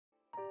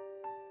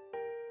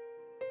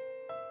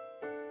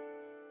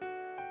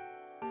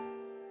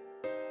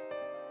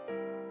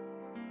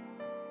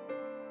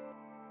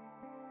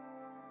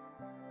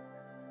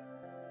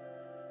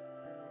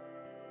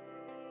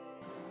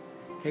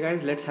Hey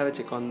guys, let's have a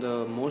check on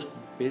the most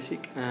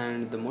basic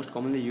and the most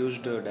commonly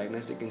used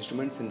diagnostic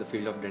instruments in the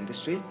field of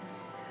dentistry.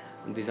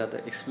 These are the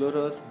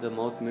explorers, the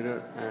mouth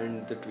mirror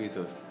and the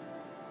tweezers.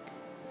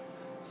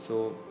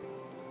 So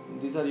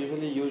these are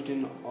usually used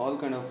in all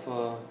kind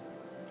of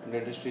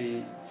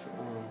dentistry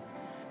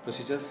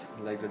procedures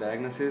like the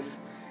diagnosis,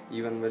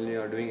 even when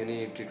you are doing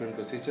any treatment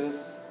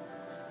procedures.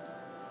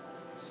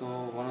 So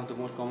one of the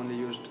most commonly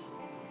used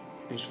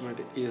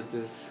instrument is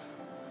this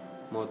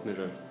mouth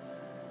mirror.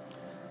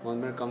 Mouth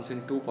mirror comes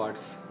in two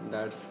parts,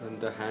 that's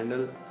the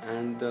handle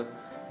and the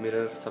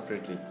mirror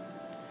separately.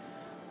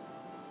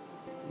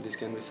 This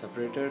can be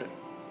separated,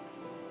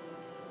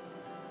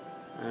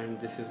 and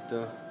this is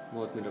the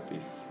mouth mirror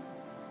piece.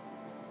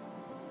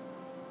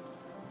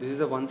 This is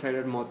a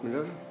one-sided mouth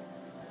mirror.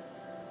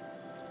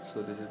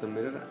 So this is the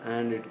mirror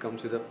and it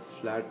comes with a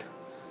flat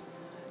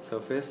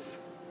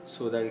surface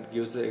so that it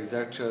gives the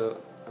exact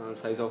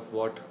size of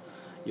what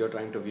you're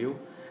trying to view.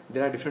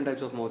 There are different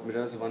types of mouth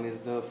mirrors. One is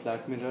the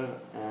flat mirror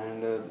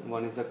and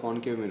one is the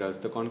concave mirrors.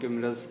 The concave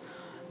mirrors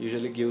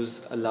usually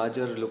gives a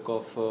larger look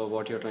of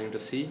what you're trying to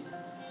see,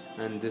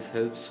 and this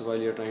helps while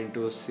you're trying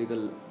to see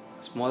the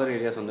smaller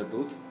areas on the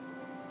tooth.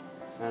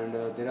 And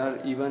there are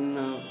even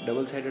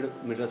double-sided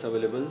mirrors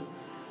available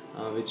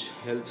which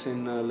helps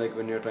in like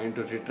when you're trying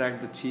to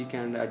retract the cheek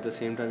and at the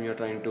same time you're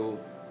trying to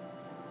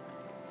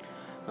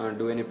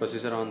do any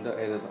procedure on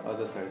the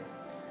other side.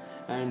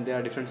 And there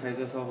are different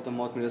sizes of the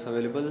mouth mirrors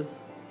available,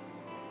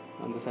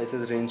 and the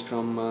sizes range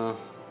from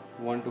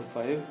 1 to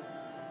 5,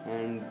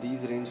 and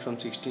these range from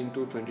 16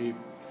 to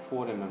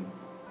 24 mm.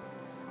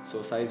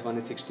 So size 1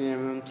 is 16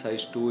 mm,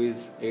 size 2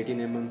 is 18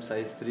 mm,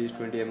 size 3 is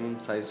 20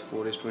 mm, size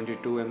 4 is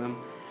 22 mm,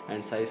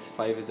 and size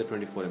 5 is the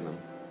 24 mm.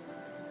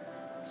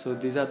 So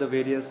these are the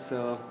various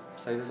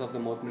sizes of the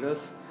mouth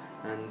mirrors,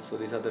 and so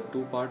these are the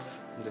two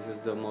parts. This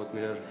is the mouth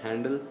mirror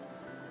handle,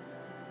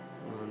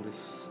 and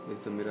this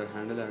is the mirror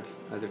handle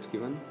as it's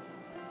given.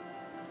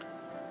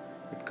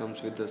 It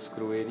comes with the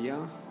screw area,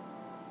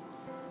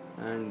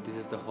 and this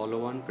is the hollow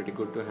one, pretty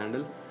good to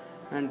handle,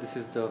 and this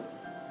is the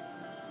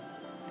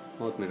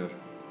mouth mirror.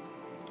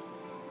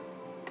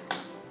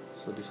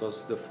 So this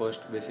was the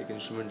first basic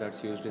instrument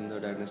that's used in the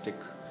diagnostic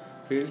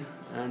field,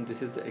 and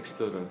this is the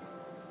explorer.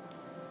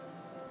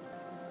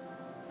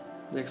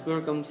 The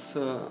explorer comes,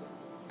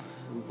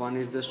 one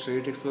is the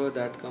straight explorer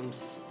that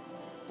comes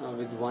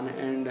with one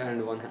end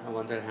and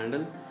one side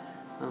handle,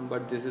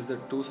 but this is the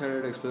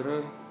two-sided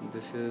explorer.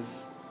 This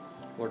is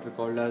what we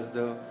called as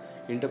the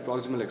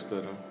Interproximal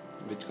Explorer,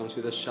 which comes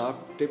with a sharp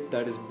tip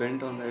that is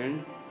bent on the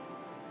end,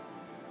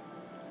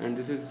 and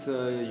this is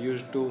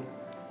used to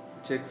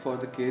check for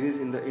the caries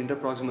in the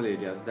interproximal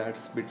areas,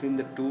 that's between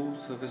the two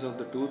surfaces of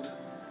the tooth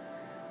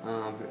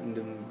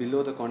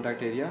below the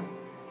contact area,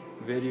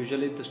 where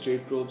usually the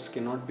straight probes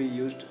cannot be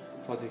used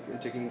for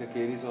checking the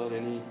caries or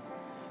any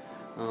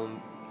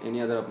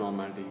other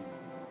abnormality.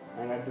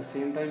 And at the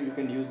same time you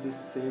can use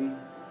this same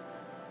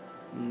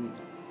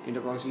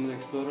Interproximal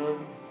Explorer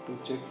to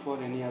check for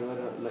any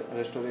other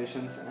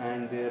restorations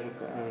and their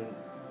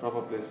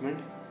proper placement.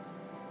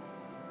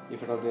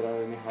 If at all there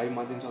are any high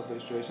margins of the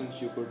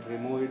restorations, you could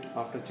remove it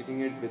after checking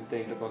it with the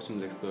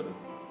Interproximal Explorer.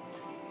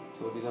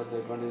 So these are the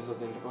advantages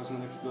of the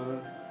Interproximal Explorer.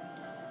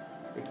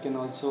 It can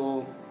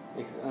also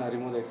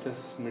remove the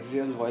excess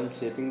material while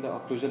shaping the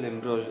occlusal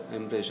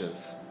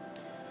embrasures.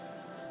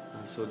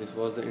 So this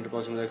was the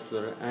Interproximal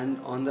Explorer, and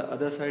on the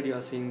other side you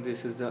are seeing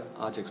this is the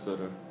Arch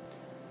Explorer.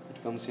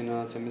 It comes in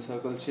a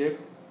semicircle shape.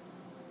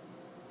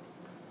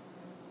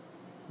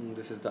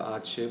 This is the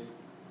arch shape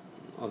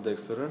of the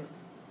Explorer.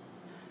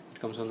 It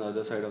comes on the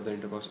other side of the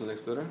Interproximal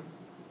Explorer,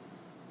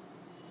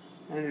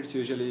 and it's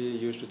usually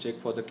used to check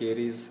for the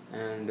caries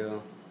and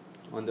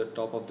on the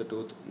top of the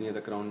tooth near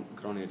the crown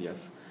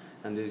areas,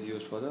 and this is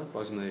used for the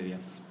proximal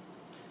areas.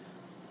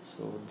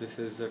 So this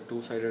is a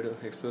two-sided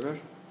Explorer,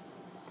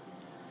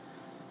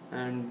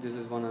 and this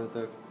is one of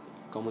the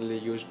commonly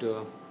used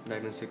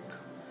diagnostic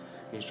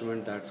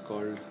instrument that's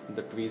called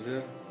the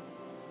tweezer.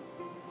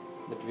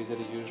 The tweezer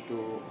is used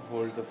to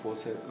hold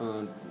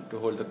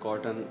the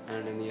cotton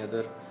and any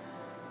other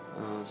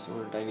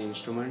tiny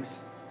instruments,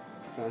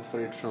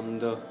 transfer it from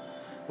the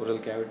oral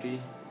cavity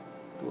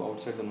to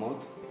outside the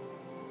mouth.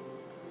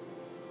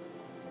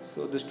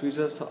 So these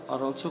tweezers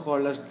are also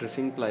called as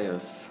dressing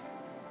pliers.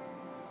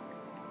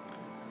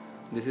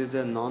 This is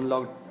a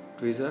non-locked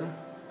tweezer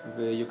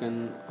where you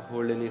can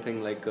hold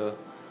anything like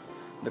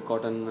the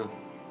cotton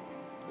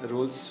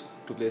rolls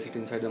to place it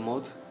inside the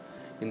mouth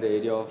in the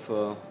area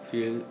of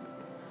field.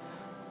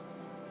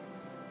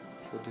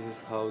 So this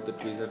is how the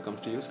tweezer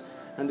comes to use,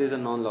 and there is a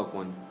non-lock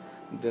one.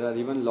 There are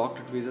even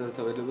locked tweezers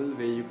available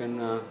where you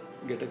can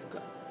get a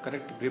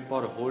correct grip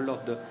or hold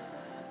of the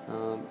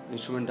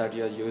instrument that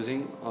you are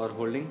using or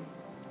holding,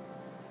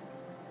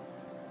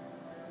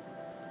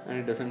 and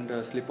it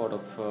doesn't slip out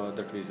of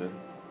the tweezer.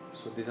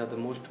 So these are the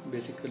most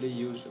basic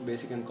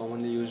and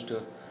commonly used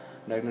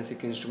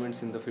diagnostic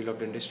instruments in the field of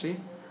dentistry.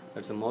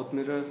 That's the mouth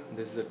mirror,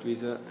 this is the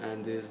tweezer,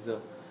 and this is the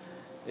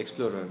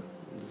explorer.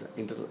 This is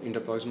the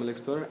Interproximal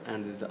Explorer,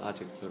 and this is the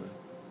Arch Explorer.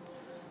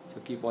 So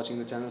keep watching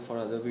the channel for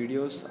other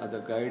videos, other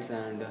guides,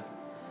 and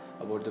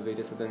about the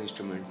various other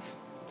instruments.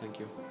 Thank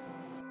you.